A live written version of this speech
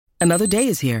Another day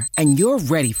is here, and you're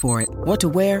ready for it. What to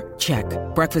wear? Check.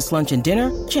 Breakfast, lunch, and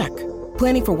dinner? Check.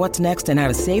 Planning for what's next and how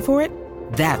to save for it?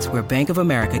 That's where Bank of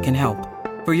America can help.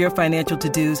 For your financial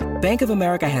to-dos, Bank of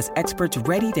America has experts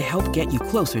ready to help get you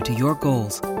closer to your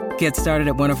goals. Get started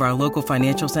at one of our local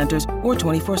financial centers or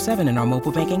 24/7 in our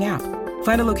mobile banking app.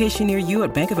 Find a location near you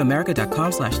at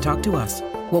bankofamerica.com/talktous.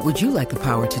 What would you like the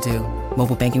power to do?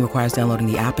 Mobile banking requires downloading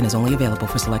the app and is only available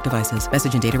for select devices.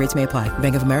 Message and data rates may apply.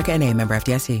 Bank of America N.A., member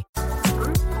FDIC.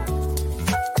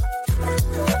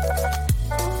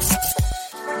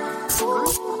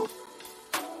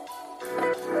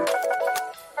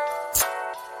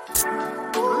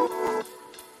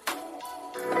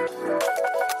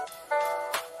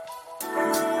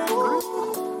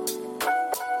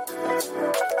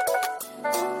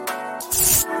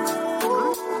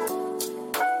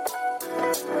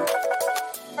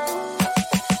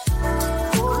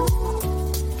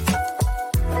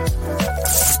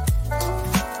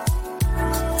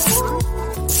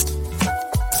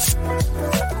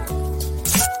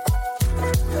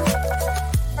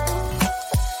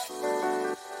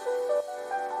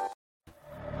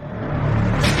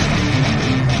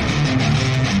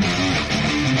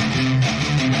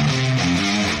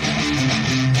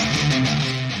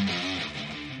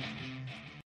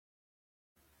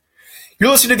 You're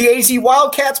listening to the AZ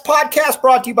Wildcats Podcast,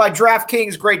 brought to you by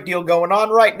DraftKings. Great deal going on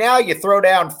right now. You throw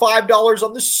down $5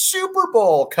 on the Super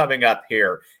Bowl coming up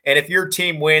here. And if your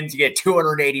team wins, you get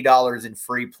 $280 in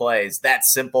free plays. That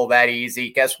simple, that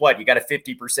easy. Guess what? You got a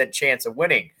 50% chance of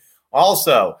winning.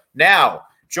 Also, now,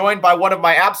 joined by one of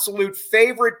my absolute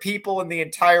favorite people in the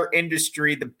entire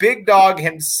industry, the big dog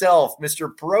himself,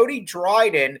 Mr. Brody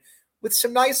Dryden, with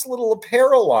some nice little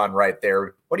apparel on right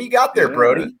there. What do you got there,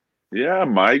 Brody? Yeah,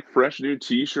 Mike, fresh new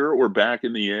T-shirt. We're back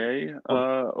in the A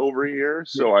over here,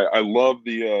 so I love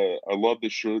the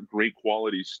shirt. Great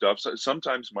quality stuff. So,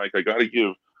 sometimes, Mike, I got to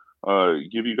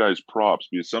give you guys props,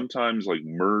 because sometimes like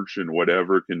merch and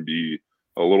whatever can be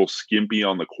a little skimpy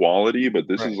on the quality, but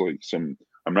this is like some.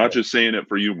 I'm not just saying it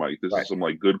for you, Mike. This is some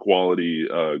like good quality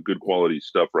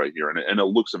stuff right here, and it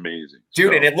looks amazing,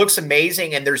 dude. And it looks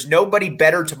amazing, and there's nobody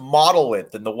better to model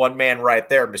it than the one man right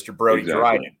there, Mr. Brody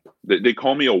Dryden. They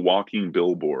call me a walking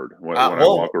billboard when I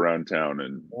walk around town,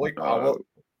 and when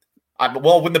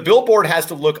the billboard has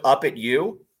to look up at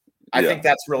you, I think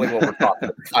that's really what we're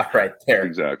talking about right there.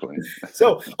 Exactly.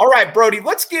 So, all right, Brody,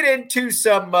 let's get into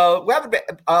some.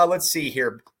 Let's see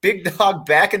here. Big dog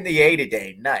back in the A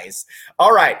today. Nice.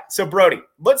 All right. So, Brody,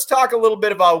 let's talk a little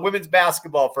bit about women's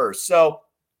basketball first. So,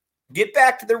 get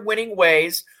back to their winning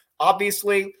ways.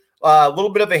 Obviously, a little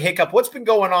bit of a hiccup. What's been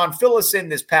going on? Fill us in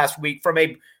this past week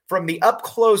from the up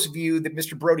close view that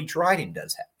Mr. Brody Dryden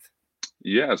does have.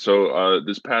 Yeah. So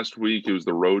this past week, it was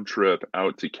the road trip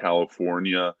out to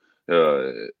California.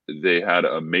 They had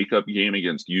a makeup game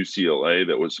against UCLA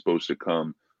that was supposed to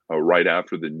come right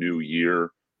after the new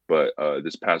year. But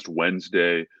this past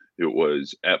Wednesday, it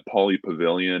was at Pauley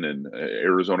Pavilion, and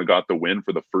Arizona got the win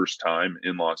for the first time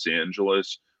in Los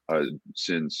Angeles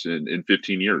since in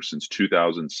 15 years, since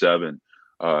 2007.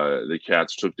 The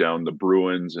Cats took down the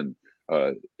Bruins, and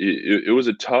it was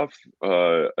a tough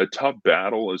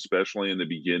battle, especially in the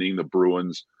beginning. The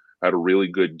Bruins had a really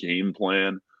good game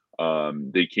plan.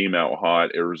 They came out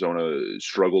hot. Arizona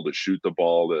struggled to shoot the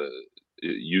ball. The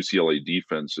UCLA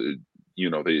defense,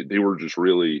 they were just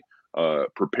really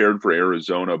prepared for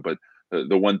Arizona. But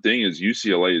the one thing is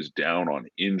UCLA is down on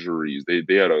injuries. They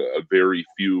had a very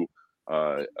few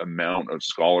amount of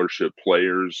scholarship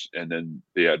players, and then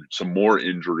they had some more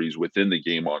injuries within the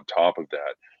game on top of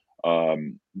that.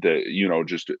 That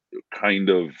just kind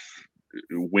of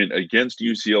went against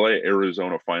UCLA.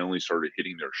 Arizona finally started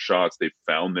hitting their shots. They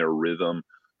found their rhythm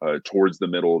towards the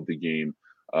middle of the game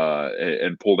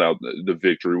and pulled out the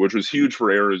victory, which was huge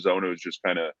for Arizona. It was just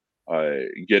kind of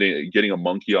getting a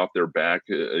monkey off their back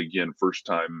again. First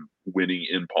time winning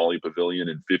in Pauley Pavilion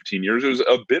in 15 years. It was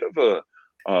a bit of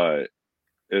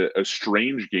a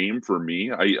strange game for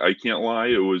me. I can't lie.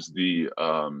 It was the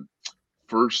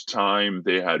first time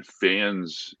they had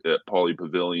fans at Pauley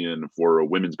Pavilion for a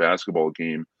women's basketball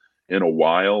game in a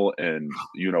while. And,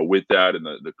 with that and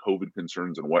the COVID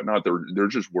concerns and whatnot, there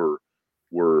just were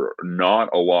not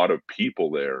a lot of people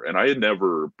there. And I had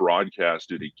never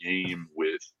broadcasted a game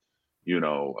with,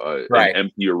 an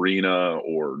empty arena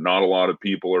or not a lot of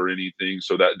people or anything.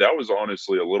 So that was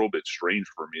honestly a little bit strange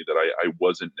for me that I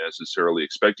wasn't necessarily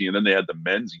expecting. And then they had the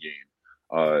men's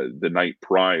game the night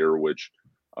prior, which,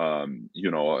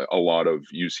 a lot of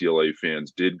UCLA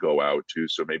fans did go out to,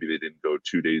 so maybe they didn't go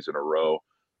 2 days in a row.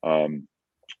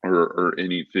 or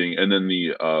anything. And then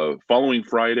the following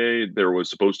Friday, there was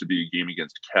supposed to be a game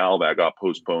against Cal that got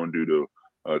postponed due to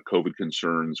COVID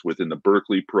concerns within the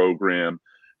Berkeley program.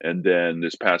 And then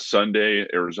this past Sunday,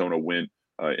 Arizona went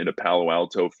into Palo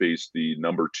Alto, faced the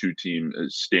number 2 team,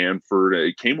 Stanford.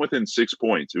 It came within 6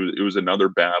 points. It was another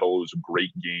battle. It was a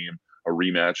great game, a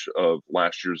rematch of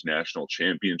last year's national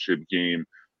championship game.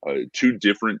 2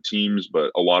 different teams, but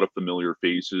a lot of familiar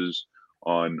faces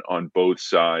on both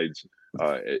sides.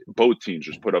 Both teams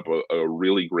just put up a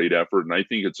really great effort, and I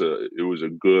think it was a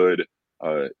good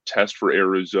test for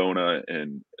Arizona.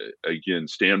 And again,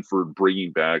 Stanford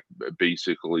bringing back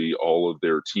basically all of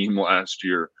their team last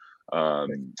year,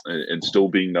 and still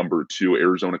being number 2.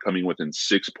 Arizona coming within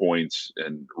 6 points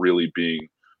and really being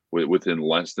within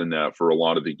less than that for a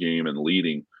lot of the game and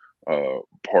leading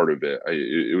part of it.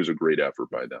 It was a great effort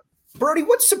by them. Brody,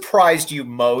 what surprised you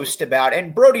most about,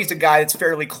 and Brody's a guy that's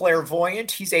fairly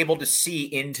clairvoyant. He's able to see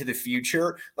into the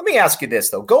future. Let me ask you this,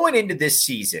 though. Going into this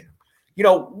season,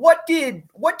 what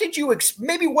did you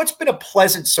maybe what's been a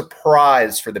pleasant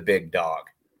surprise for the big dog?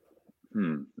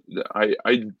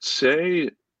 I'd say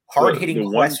hard-hitting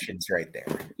questions right there.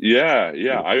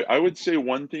 Yeah. I would say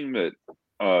one thing that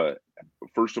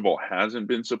first of all hasn't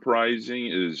been surprising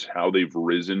is how they've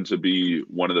risen to be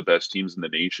one of the best teams in the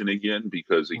nation again,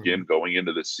 because again, going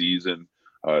into the season,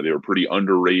 they were pretty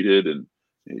underrated, and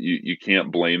you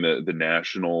can't blame the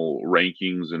national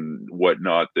rankings and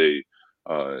whatnot. They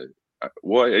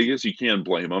well, I guess you can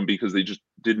blame them because they just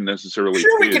didn't necessarily.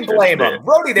 Sure, we can blame them,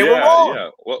 Brody. They were wrong. Yeah,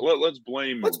 let's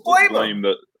blame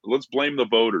the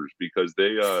voters because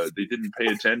they didn't pay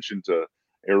attention to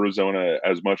Arizona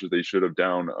as much as they should have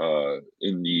down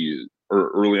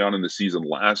early on in the season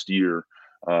last year.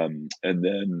 And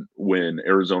then when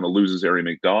Arizona loses Ari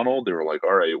McDonald, they were like,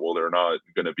 all right, well, they're not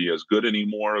going to be as good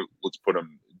anymore. Let's put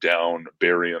them down,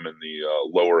 bury them in the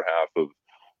lower half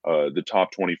of the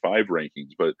top 25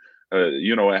 rankings. But,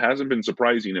 it hasn't been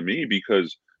surprising to me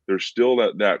because there's still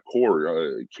that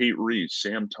core, Kate Reese,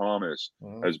 Sam Thomas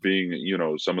as being,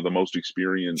 some of the most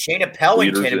experienced. Shayna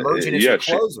Pellington emerging as a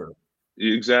closer.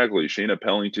 Exactly. Shayna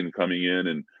Pellington coming in,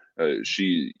 and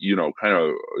she,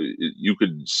 you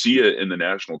could see it in the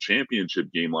national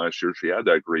championship game last year. She had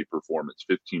that great performance,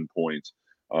 15 points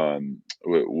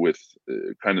with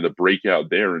kind of the breakout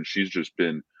there. And she's just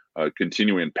been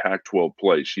continuing Pac-12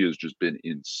 play. She has just been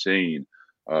insane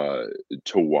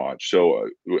to watch. So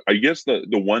I guess the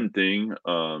one thing,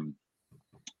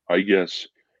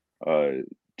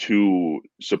 to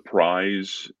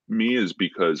surprise me is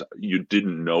because you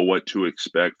didn't know what to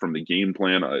expect from the game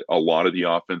plan. A lot of the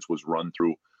offense was run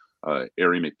through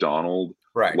Ari McDonald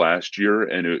last year,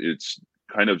 and it's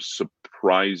kind of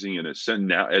surprising in a sense.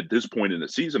 Now, at this point in the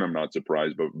season, I'm not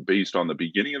surprised, but based on the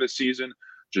beginning of the season,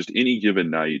 just any given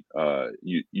night,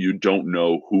 you don't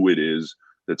know who it is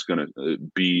that's going to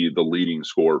be the leading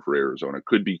scorer for Arizona. It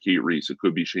could be Kate Reese. It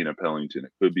could be Shayna Pellington.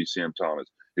 It could be Sam Thomas.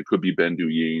 It could be Ben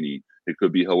Duyaney. It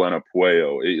could be Helena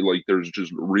Puello. There's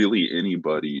just really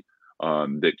anybody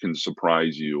that can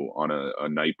surprise you on a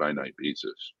night-by-night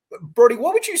basis. Brody,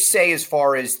 what would you say as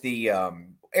far as the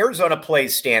Arizona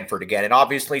plays Stanford again, and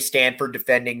obviously Stanford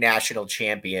defending national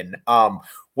champion.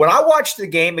 When I watched the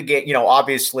game again,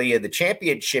 obviously the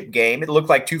championship game, it looked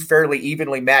like 2 fairly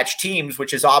evenly matched teams,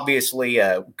 which is obviously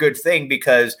a good thing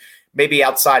because maybe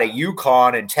outside of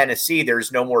UConn and Tennessee,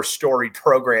 there's no more storied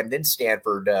program than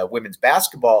Stanford women's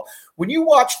basketball. When you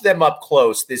watch them up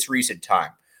close this recent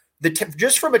time,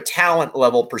 just from a talent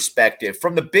level perspective,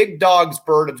 from the big dog's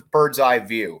bird's eye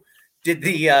view, did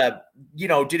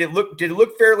it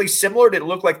look fairly similar? Did it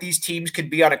look like these teams could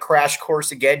be on a crash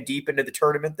course again deep into the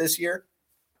tournament this year?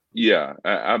 Yeah,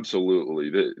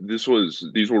 absolutely. These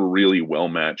were really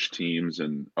well-matched teams.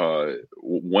 And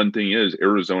one thing is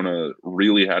Arizona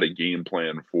really had a game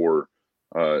plan for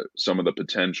some of the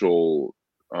potential,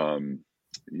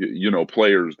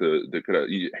 players that could have.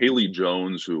 Haley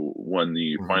Jones, who won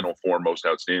the Final Four Most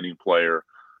Outstanding Player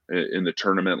in the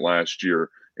tournament last year.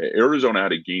 Arizona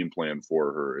had a game plan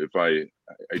for her. If I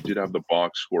did have the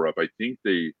box score up, I think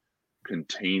they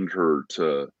contained her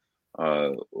to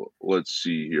let's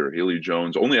see here. Haley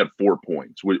Jones only had 4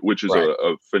 points, which is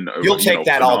you'll take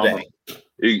that all day.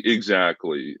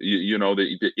 Exactly.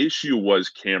 The issue was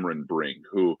Cameron Brink,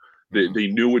 who they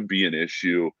knew would be an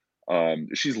issue.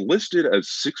 She's listed as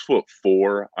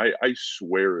 6'4". I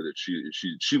swear that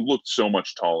she looked so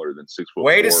much taller than 6'4".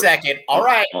 Wait a second. All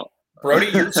right, Brody,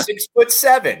 you're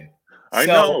 6'7". I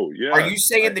know. Yeah. Are you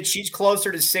saying that she's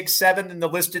closer to 6'7" than the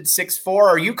listed 6'4"?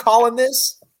 Are you calling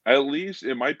this? At least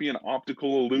it might be an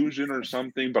optical illusion or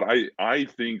something, but I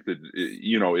think that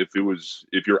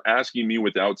if you're asking me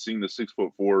without seeing the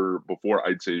 6'4" before,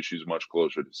 I'd say she's much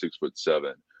closer to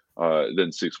 6'7" than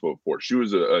 6'4". She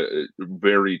was a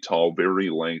very tall,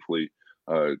 very lengthy,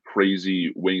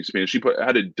 crazy wingspan. She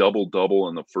had a double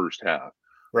in the first half,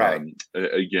 Right.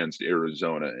 Against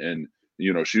Arizona, and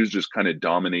she was just kind of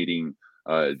dominating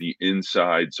the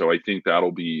inside. So I think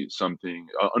that'll be something.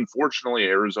 Unfortunately,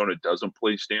 Arizona doesn't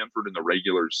play Stanford in the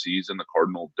regular season. The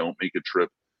Cardinals don't make a trip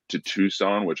to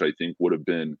Tucson, which I think would have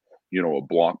been, a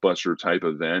blockbuster type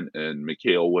event, and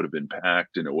McHale would have been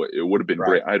packed, and it would have been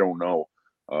Right. great. I don't know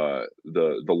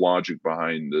the logic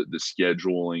behind the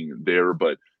scheduling there,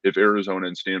 but if Arizona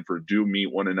and Stanford do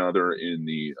meet one another in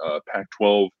the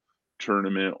Pac-12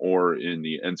 tournament or in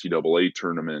the NCAA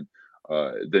tournament,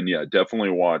 then yeah, definitely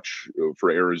watch for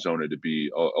Arizona to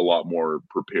be a lot more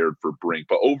prepared for Brink.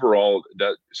 But overall,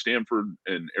 that Stanford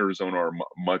and Arizona are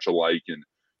much alike, and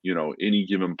any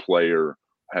given player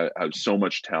have so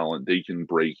much talent. They can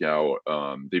break out.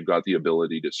 They've got the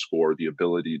ability to score, the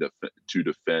ability to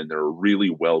defend. They're a really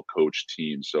well coached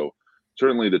team. So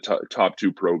certainly the top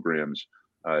two programs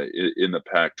in the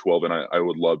Pac-12, and I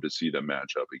would love to see them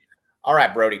match up again. All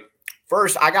right, Brody.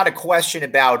 First, I got a question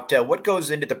about what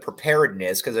goes into the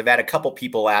preparedness, because I've had a couple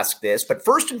people ask this. But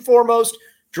first and foremost,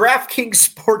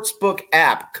 DraftKings Sportsbook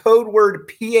app, code word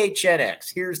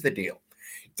PHNX. Here's the deal.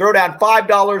 Throw down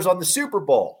 $5 on the Super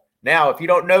Bowl. Now, if you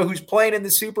don't know who's playing in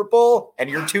the Super Bowl and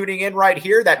you're tuning in right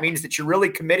here, that means that you're really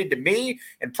committed to me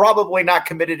and probably not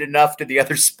committed enough to the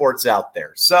other sports out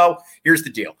there. So here's the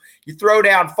deal. You throw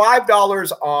down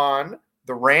 $5 on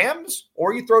the Rams,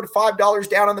 or you throw $5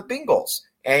 down on the Bengals.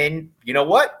 And you know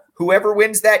what? Whoever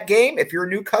wins that game, if you're a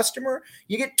new customer,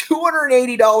 you get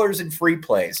 $280 in free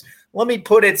plays. Let me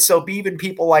put it so even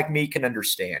people like me can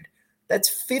understand.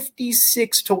 That's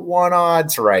 56-1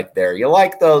 odds right there. You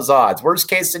like those odds. Worst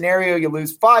case scenario, you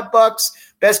lose $5.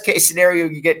 Best case scenario,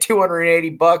 you get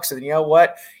 $280. And you know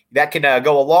what? That can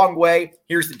go a long way.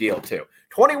 Here's the deal, too.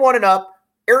 21 and up,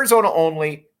 Arizona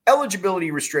only. Eligibility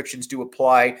restrictions do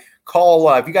apply.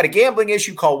 Call if you got a gambling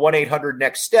issue, call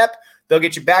 1-800-NEXT-STEP. They'll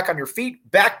get you back on your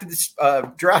feet, back to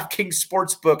the DraftKings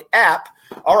Sportsbook app.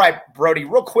 All right, Brody,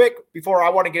 real quick, before I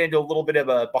want to get into a little bit of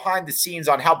a behind the scenes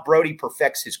on how Brody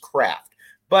perfects his craft.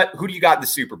 But who do you got in the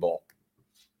Super Bowl?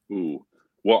 Ooh,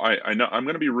 well, I know I'm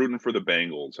going to be rooting for the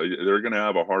Bengals. They're going to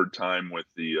have a hard time with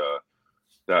the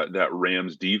that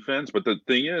Rams defense. But the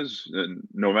thing is,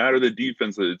 no matter the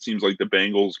defense, it seems like the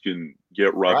Bengals can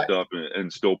get roughed up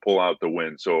and still pull out the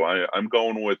win. So I'm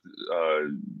going with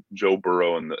Joe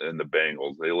Burrow and the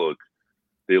Bengals.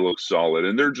 They look solid,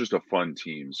 and they're just a fun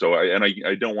team. So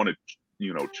I don't want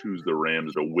to choose the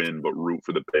Rams to win, but root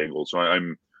for the Bengals. So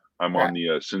I'm on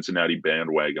the Cincinnati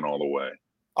bandwagon all the way.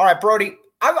 All right, Brody.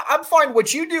 I'm finding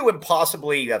what you do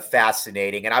impossibly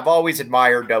fascinating, and I've always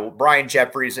admired Brian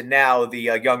Jeffries and now the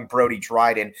young Brody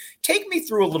Dryden. Take me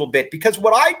through a little bit, because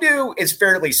what I do is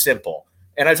fairly simple,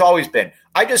 and it's always been.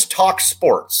 I just talk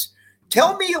sports.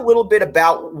 Tell me a little bit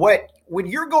about when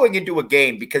you're going into a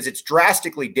game, because it's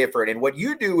drastically different, and what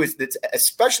you do is that's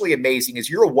especially amazing is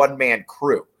you're a one-man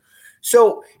crew.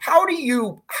 So how do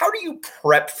you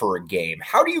prep for a game?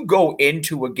 How do you go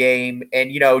into a game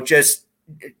and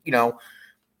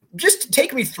just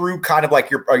take me through kind of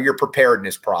like your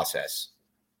preparedness process?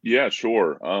 Yeah,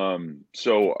 sure.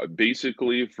 So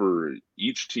basically for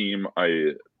each team,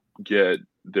 I get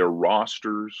their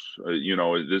rosters.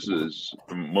 This is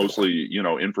mostly,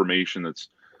 information that's,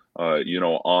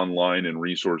 online and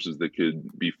resources that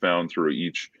could be found through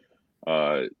each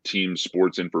team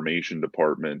sports information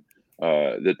department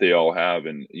that they all have.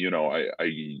 And,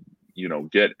 I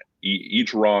get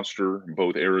each roster,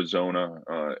 both Arizona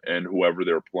and whoever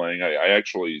they're playing. I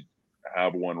actually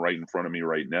have one right in front of me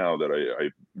right now that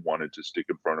I wanted to stick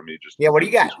in front of me. What do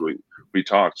you got? We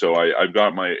talked. So I've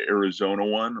got my Arizona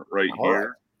one right here. Right.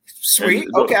 Sweet.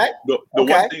 The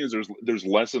one thing is there's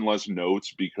less and less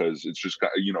notes, because it's just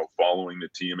following the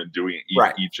team and doing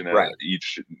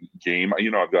each game.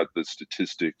 I've got the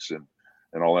statistics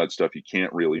and all that stuff you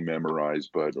can't really memorize.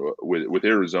 But with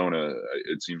Arizona,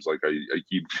 it seems like I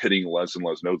keep getting less and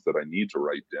less notes that I need to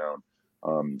write down,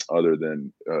 other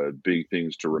than big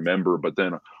things to remember. But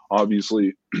then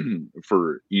obviously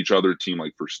for each other team,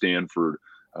 like for Stanford,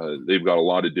 they've got a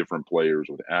lot of different players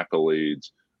with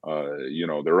accolades,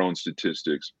 their own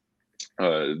statistics,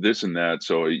 this and that.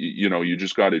 So, you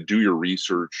just got to do your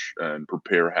research and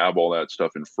prepare, have all that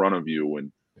stuff in front of you,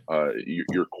 and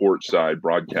you're courtside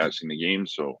broadcasting the game.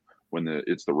 So when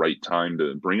it's the right time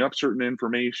to bring up certain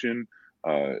information,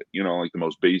 like the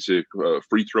most basic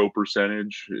free throw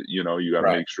percentage. You got to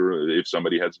Right. make sure if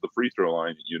somebody heads to the free throw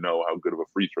line, how good of a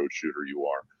free throw shooter you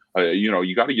are.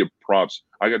 You got to give props.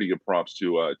 I got to give props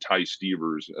to Ty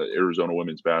Stevers, Arizona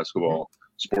women's basketball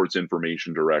sports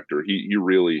information director. He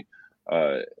really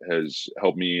has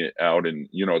helped me out. And,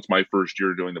 it's my first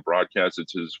year doing the broadcast.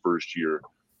 It's his first year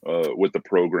with the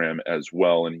program as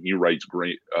well. And he writes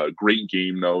great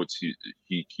game notes.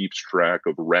 He keeps track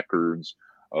of records,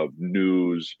 of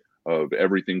news, of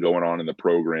everything going on in the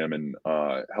program, and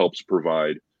helps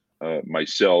provide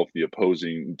myself, the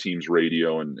opposing team's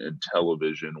radio and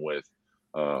television with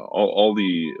all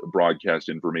the broadcast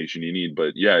information you need.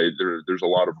 But yeah, there's a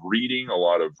lot of reading, a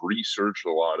lot of research, a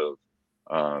lot of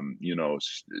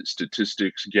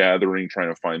statistics gathering,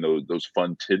 trying to find those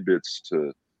fun tidbits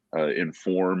to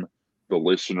inform the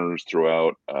listeners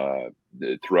throughout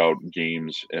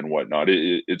games and whatnot.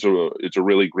 It's a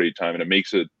really great time, and it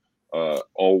makes it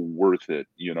all worth it,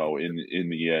 in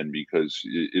the end, because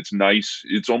it's nice.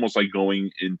 It's almost like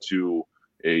going into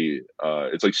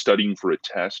it's like studying for a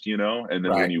test, and then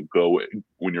Right.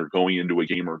 when you're going into a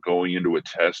game or going into a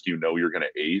test, you're going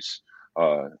to ace.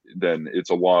 Then it's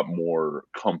a lot more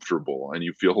comfortable, and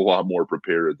you feel a lot more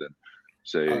prepared than,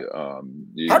 say,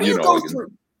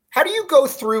 How do you go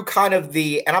through kind of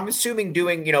and I'm assuming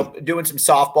doing some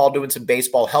softball, doing some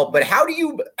baseball help, but how do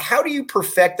you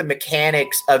perfect the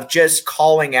mechanics of just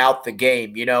calling out the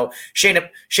game?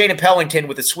 Shayna Pellington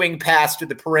with a swing pass to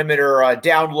the perimeter,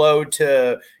 down low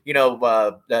to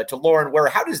Lauren Ware.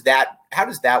 How does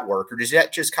that work? Or is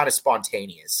that just kind of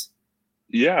spontaneous?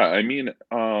 Yeah. I mean,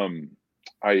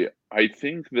 I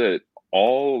think that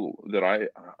all that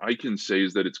I can say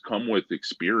is that it's come with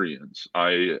experience.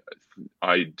 I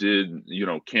did,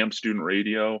 camp student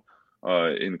radio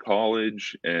in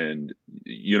college, and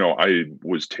I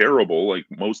was terrible. Like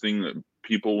most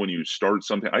people, when you start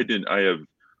something, I have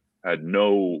had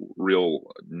no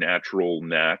real natural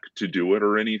knack to do it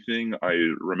or anything. I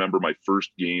remember my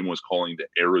first game was calling the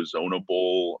Arizona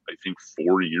Bowl, I think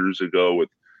 4 years ago, with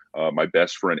my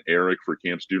best friend Eric for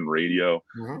Camp Student Radio.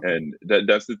 And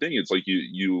that's the thing. It's like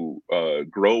you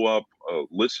grow up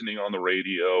listening on the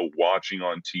radio, watching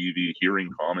on TV, hearing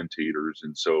commentators,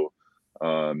 and so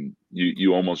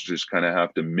you almost just kind of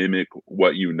have to mimic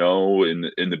what in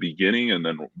the beginning, and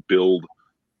then build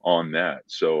on that.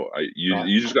 So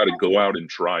you just got to go out and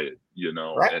try it,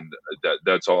 Right. and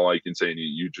that's all I can say. And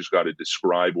you just got to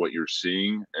describe what you're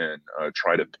seeing and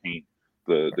try to paint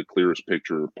the clearest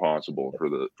picture possible for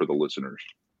the listeners.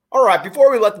 All right.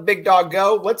 Before we let the big dog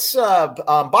go, let's,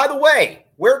 by the way,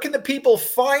 where can the people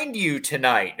find you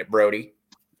tonight, Brody?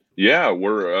 Yeah,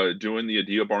 we're doing the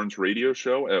Adia Barnes radio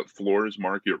show at Flores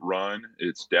Market Run.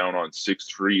 It's down on 6th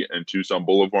Street and Tucson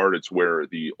Boulevard. It's where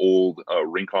the old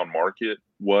Rincon Market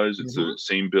was. It's the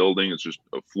same building. It's just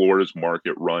a Flores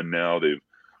Market Run now. They've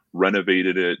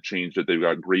renovated it, changed it. They've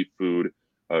got great food,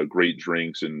 great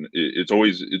drinks, and it's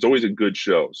always a good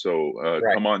show. So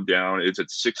come on down. It's at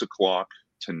 6:00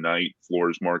 tonight,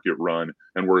 Flores Market Run,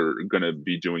 and we're going to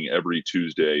be doing every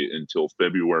Tuesday until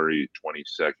February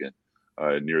 22nd.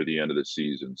 Near the end of the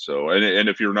season. So, and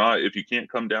if you can't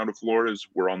come down to Flores,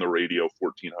 we're on the radio,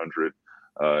 1400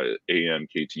 AM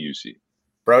KTUC.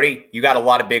 Brody, you got a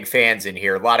lot of big fans in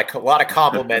here. A lot of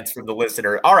compliments from the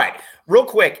listener. All right, real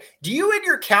quick, do you and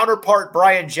your counterpart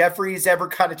Brian Jeffries ever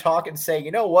kind of talk and say,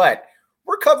 you know what,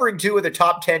 we're covering 2 of the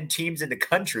top 10 teams in the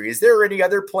country? Is there any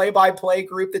other play-by-play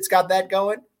group that's got that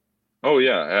going? Oh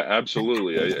yeah,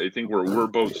 absolutely. I think we're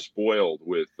both spoiled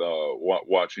with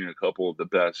watching a couple of the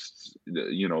best,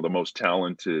 the most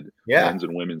talented men's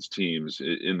and women's teams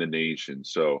in the nation.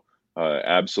 So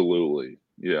absolutely,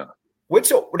 yeah.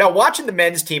 Now watching the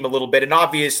men's team a little bit, and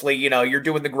obviously, you're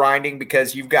doing the grinding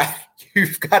because you've got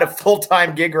a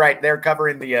full-time gig right there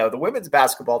covering the women's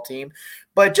basketball team.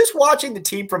 But just watching the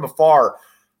team from afar,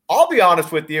 I'll be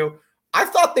honest with you, I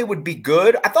thought they would be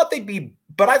good. I thought they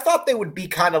would be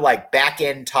kind of like back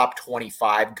end top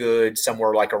 25 good,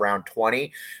 somewhere like around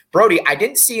 20. Brody, I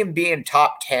didn't see him being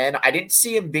top 10. I didn't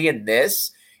see him being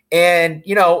this. And,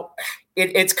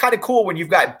 it's kind of cool when you've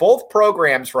got both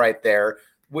programs right there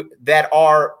that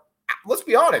are, let's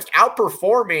be honest,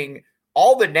 outperforming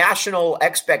all the national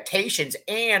expectations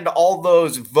and all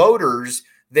those voters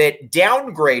that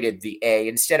downgraded the A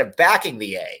instead of backing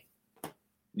the A.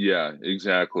 Yeah,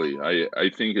 exactly. I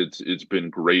think it's been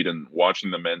great, and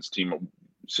watching the men's team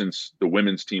since the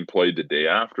women's team played the day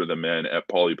after the men at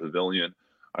Pauley Pavilion.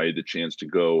 I had the chance to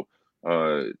go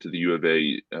to the U of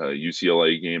A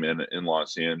UCLA game in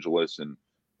Los Angeles, and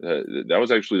that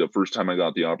was actually the first time I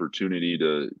got the opportunity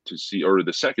to see, or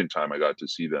the second time I got to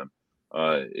see them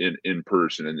in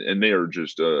person, and they are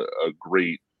just a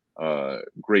great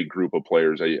group of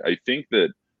players. I think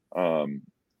that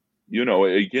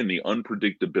again, the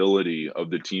unpredictability of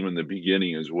the team in the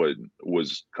beginning is what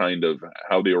was kind of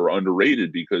how they were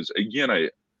underrated, because again,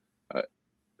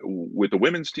 with the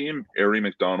women's team, Ari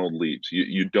McDonald leaves.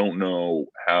 You don't know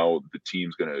how the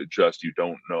team's going to adjust. You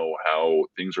don't know how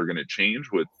things are going to change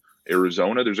with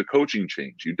Arizona. There's a coaching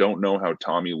change. You don't know how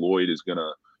Tommy Lloyd is going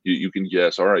to, you can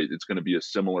guess, all right, it's going to be a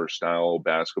similar style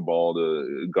basketball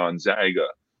to Gonzaga,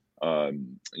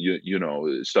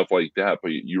 stuff like that.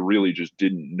 But you really just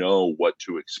didn't know what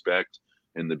to expect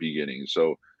in the beginning.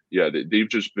 So, yeah, they've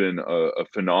just been a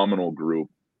phenomenal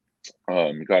group.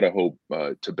 Gotta hope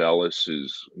Tabelis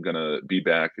is gonna be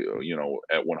back,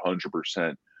 at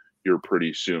 100% here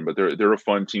pretty soon. But they're a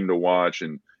fun team to watch,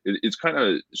 and it's kind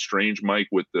of strange, Mike,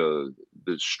 with the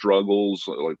struggles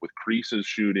like with creases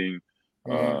shooting,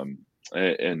 and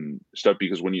stuff,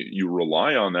 because when you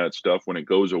rely on that stuff, when it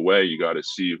goes away, you got to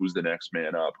see who's the next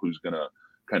man up, who's gonna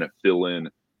kind of fill in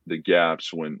the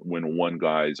gaps when one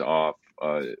guy's off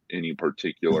any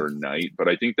particular night. But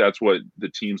I think that's what the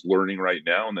team's learning right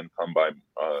now, and then come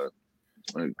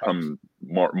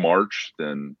March,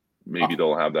 then maybe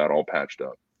they'll have that all patched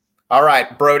up. All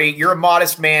right, Brody, you're a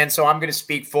modest man, so I'm going to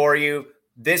speak for you.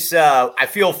 This I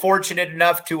feel fortunate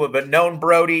enough to have known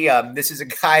Brody. This is a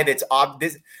guy that's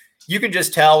you can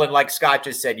just tell, and like Scott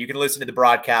just said, you can listen to the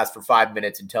broadcast for 5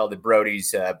 minutes and tell that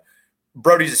Brody's a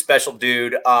special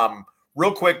dude.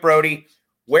 Real quick, Brody,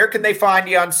 where can they find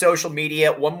you on social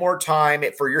media? One more time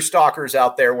for your stalkers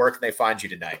out there, where can they find you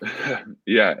tonight?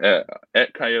 Yeah,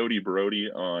 at Coyote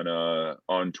Brody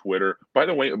on Twitter. By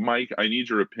the way, Mike, I need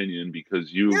your opinion,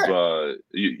 because you've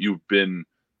been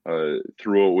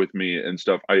through it with me and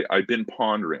stuff. I've been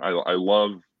pondering. I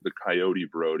love the Coyote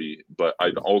Brody, but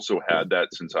I've also had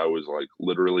that since I was like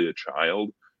literally a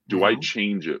child. Do I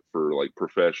change it for like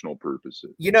professional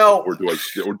purposes? Or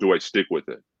do I stick with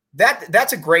it?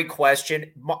 That's a great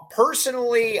question.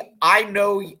 Personally, I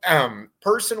know.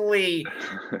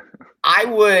 I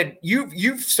would.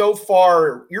 You're so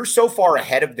far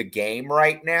ahead of the game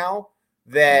right now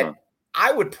that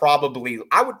I would probably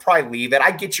leave it.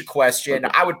 I get your question.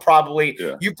 I would probably.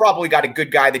 Yeah. You probably got a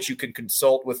good guy that you can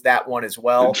consult with that one as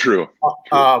well. True.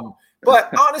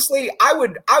 But honestly, I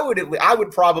would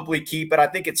probably keep it. I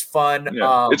think it's fun.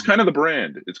 Yeah. It's kind of the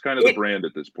brand. It's kind of the brand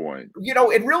at this point.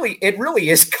 It really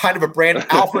is kind of a brand.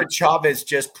 Alfred Chavez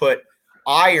just put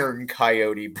Iron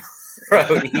Coyote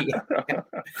Brody.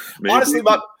 Honestly,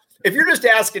 if you're just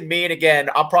asking me, and again,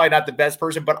 I'm probably not the best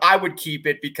person, but I would keep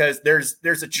it because there's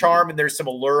a charm and there's some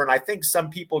allure. And I think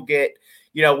some people get,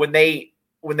 when they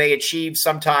achieve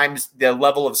sometimes the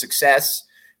level of success,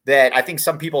 that I think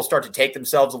some people start to take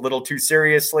themselves a little too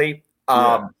seriously.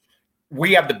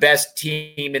 We have the best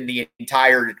team in the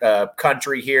entire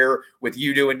country here, with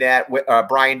you doing that, with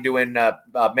Brian doing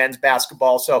men's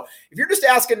basketball. So if you're just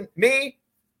asking me,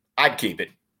 I'd keep it.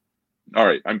 All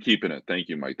right, I'm keeping it. Thank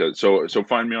you, Mike. So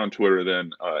find me on Twitter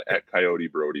then, at Coyote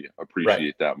Brody.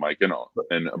 Appreciate that, Mike. And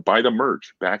buy the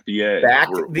merch. Back the A. Back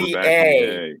the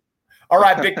A. All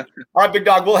right, big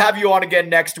dog. We'll have you on again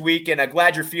next week, and I'm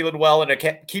glad you're feeling well, and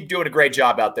keep doing a great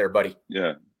job out there, buddy.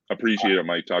 Yeah, appreciate it,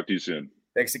 Mike. Talk to you soon.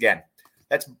 Thanks again.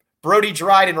 That's Brody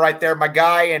Dryden right there, my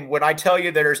guy. And when I tell you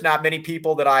that there's not many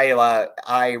people that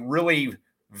I really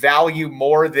value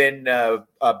more than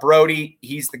Brody,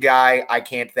 he's the guy. I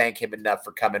can't thank him enough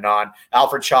for coming on.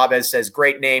 Alfred Chavez says,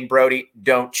 great name, Brody.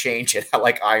 Don't change it. I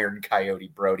like Iron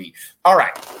Coyote Brody. All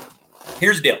right,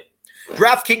 here's the deal.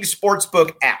 DraftKings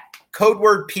Sportsbook app. Code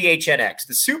word PHNX.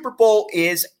 The Super Bowl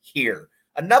is here.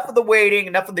 Enough of the waiting,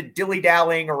 enough of the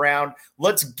dilly-dallying around.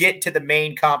 Let's get to the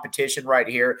main competition right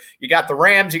here. You got the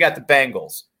Rams, you got the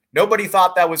Bengals. Nobody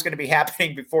thought that was going to be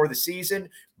happening before the season,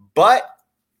 but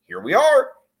here we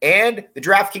are. And the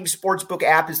DraftKings Sportsbook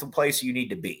app is the place you need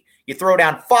to be. You throw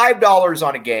down $5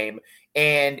 on a game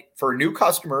and for new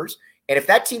customers, and if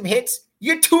that team hits,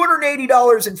 you get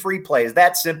 $280 in free plays.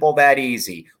 That simple, that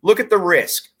easy. Look at the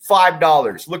risk,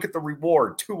 $5. Look at the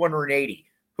reward, $280.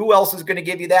 Who else is going to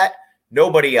give you that?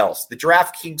 Nobody else. The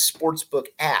DraftKings Sportsbook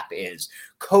app is.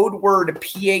 Code word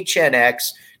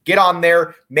PHNX. Get on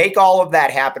there. Make all of that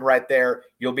happen right there.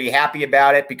 You'll be happy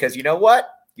about it because you know what?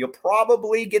 You'll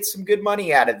probably get some good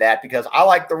money out of that because I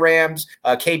like the Rams.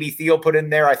 KB Thiel put in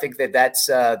there. I think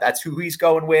that's who he's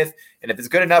going with. And if it's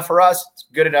good enough for us, it's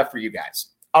good enough for you guys.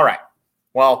 All right.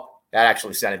 Well, that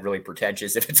actually sounded really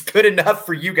pretentious. If it's good enough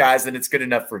for you guys, then it's good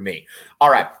enough for me. All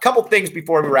right, a couple things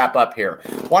before we wrap up here.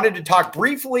 Wanted to talk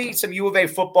briefly some U of A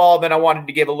football, then I wanted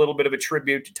to give a little bit of a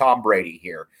tribute to Tom Brady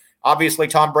here. Obviously,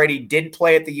 Tom Brady didn't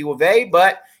play at the U of A,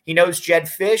 but He knows Jed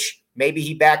Fish. Maybe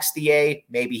he backs the A.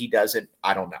 Maybe he doesn't.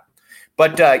 I don't know.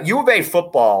 But U of A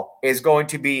football is going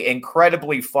to be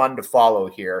incredibly fun to follow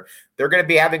here. They're going to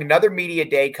be having another media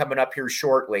day coming up here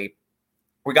shortly.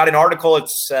 We got an article.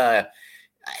 It's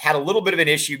had a little bit of an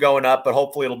issue going up, but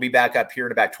hopefully it'll be back up here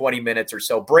in about 20 minutes or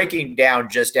so, breaking down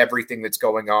just everything that's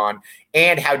going on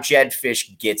and how Jed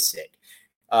Fish gets it.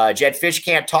 Jed Fish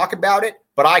can't talk about it,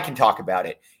 but I can talk about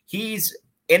it. He's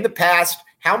in the past.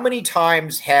 How many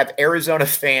times have Arizona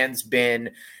fans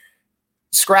been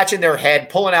scratching their head,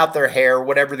 pulling out their hair,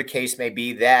 whatever the case may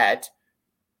be, that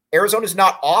Arizona's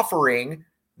not offering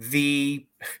the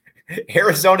the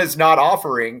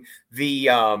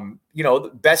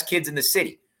best kids in the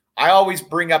city. I always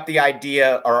bring up the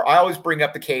idea, or I always bring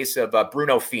up the case of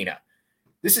Bruno Fina.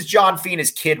 This is John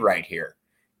Fina's kid right here.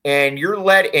 And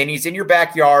he's in your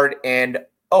backyard. And,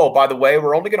 oh, by the way,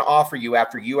 we're only going to offer you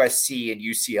after USC and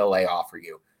UCLA offer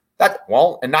you.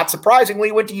 And not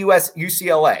surprisingly, went to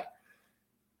UCLA.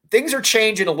 Things are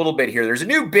changing a little bit here. There's a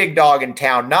new big dog in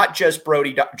town, not just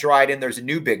Brody Dryden. There's a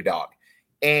new big dog,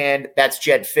 and that's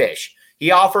Jed Fish.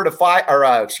 He offered a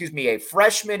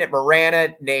freshman at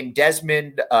Marana named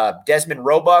Desmond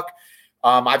Roebuck.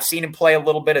 I've seen him play a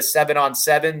little bit of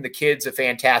 7-on-7. The kid's a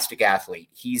fantastic athlete.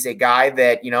 He's a guy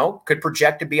that, could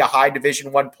project to be a high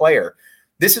Division I player.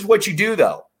 This is what you do,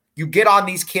 though. You get on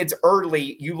these kids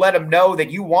early. You let them know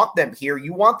that you want them here.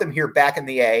 You want them here back in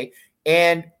the A,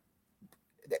 and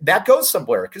that goes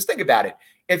somewhere. Because think about it.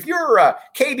 If you're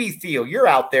KB Thiel, you're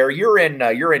out there, you're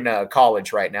in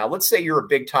college right now. Let's say you're a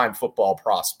big-time football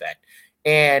prospect,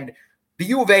 and the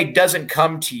U of A doesn't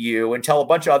come to you until a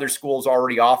bunch of other schools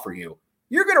already offer you.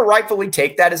 You're going to rightfully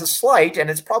take that as a slight, and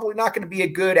it's probably not going to be a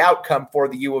good outcome for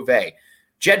the U of A.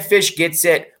 Jed Fish gets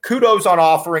it. Kudos on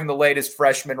offering the latest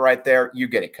freshman right there. You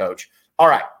get it, Coach. All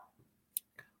right.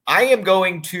 I am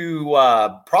going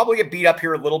to probably get beat up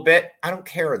here a little bit. I don't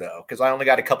care, though, because I only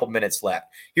got a couple minutes left.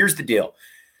 Here's the deal.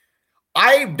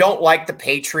 I don't like the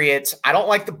Patriots. I don't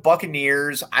like the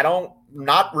Buccaneers.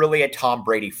 Not really a Tom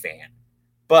Brady fan.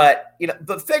 But,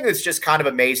 the thing that's just kind of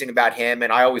amazing about him,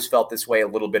 and I always felt this way a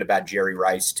little bit about Jerry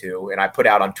Rice too, and I put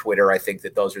out on Twitter, I think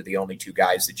that those are the only two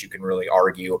guys that you can really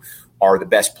argue are the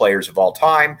best players of all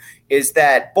time, is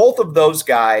that both of those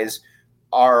guys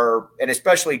are, and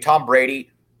especially Tom Brady,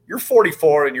 you're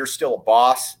 44 and you're still a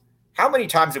boss. How many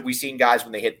times have we seen guys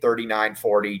when they hit 39,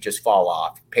 40 just fall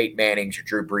off? Peyton Manning's, your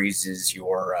Drew Breeses,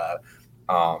 your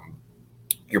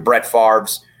Brett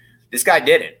Favre's. This guy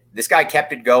didn't. This guy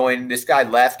kept it going. This guy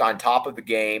left on top of the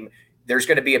game. There's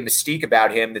going to be a mystique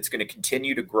about him that's going to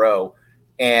continue to grow.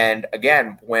 And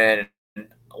again, when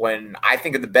I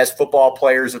think of the best football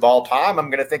players of all time, I'm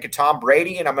going to think of Tom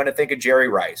Brady and I'm going to think of Jerry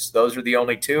Rice. Those are the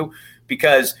only two,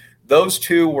 because those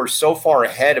two were so far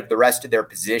ahead of the rest of their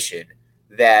position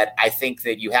that I think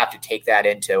that you have to take that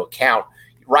into account.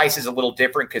 Rice is a little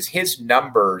different because his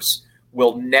numbers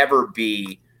will never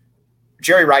be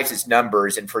Jerry Rice's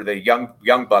numbers, and for the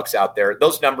young bucks out there,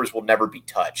 those numbers will never be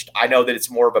touched. I know that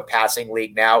it's more of a passing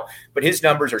league now, but his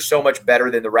numbers are so much better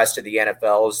than the rest of the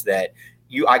NFL's that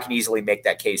I can easily make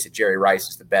that case that Jerry Rice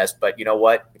is the best. But you know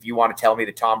what? If you want to tell me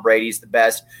that Tom Brady is the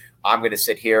best, I'm going to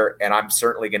sit here and I'm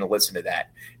certainly going to listen to that.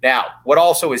 Now, what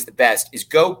also is the best is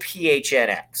Go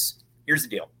PHNX. Here's the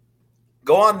deal.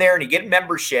 Go on there and you get a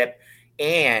membership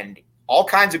and all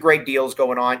kinds of great deals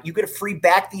going on. You get a free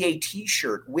Back the A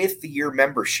t-shirt with the year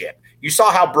membership. You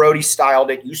saw how Brody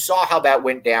styled it. You saw how that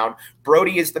went down.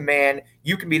 Brody is the man.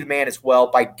 You can be the man as well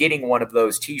by getting one of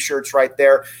those t-shirts right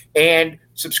there. And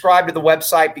subscribe to the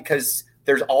website because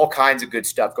there's all kinds of good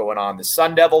stuff going on. The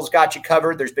Sun Devils got you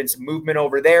covered. There's been some movement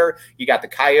over there. You got the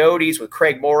Coyotes with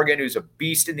Craig Morgan, who's a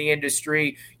beast in the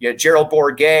industry. You have Gerald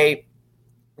Bourguet.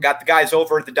 Got the guys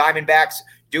over at the Diamondbacks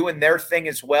doing their thing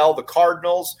as well. The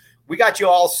Cardinals. We got you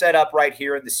all set up right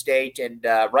here in the state and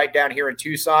right down here in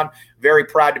Tucson. Very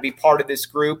proud to be part of this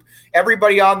group.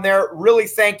 Everybody on there, really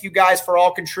thank you guys for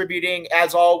all contributing.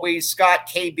 As always, Scott,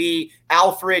 KB,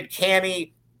 Alfred,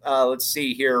 Cammie. Let's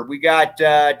see here. We got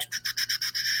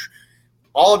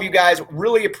all of you guys.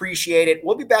 Really appreciate it.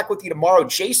 We'll be back with you tomorrow.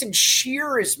 Jason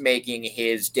Shear is making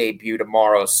his debut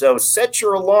tomorrow. So set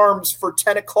your alarms for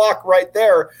 10 o'clock right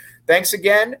there. Thanks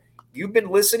again. You've been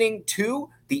listening to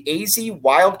the AZ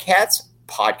Wildcats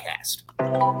Podcast.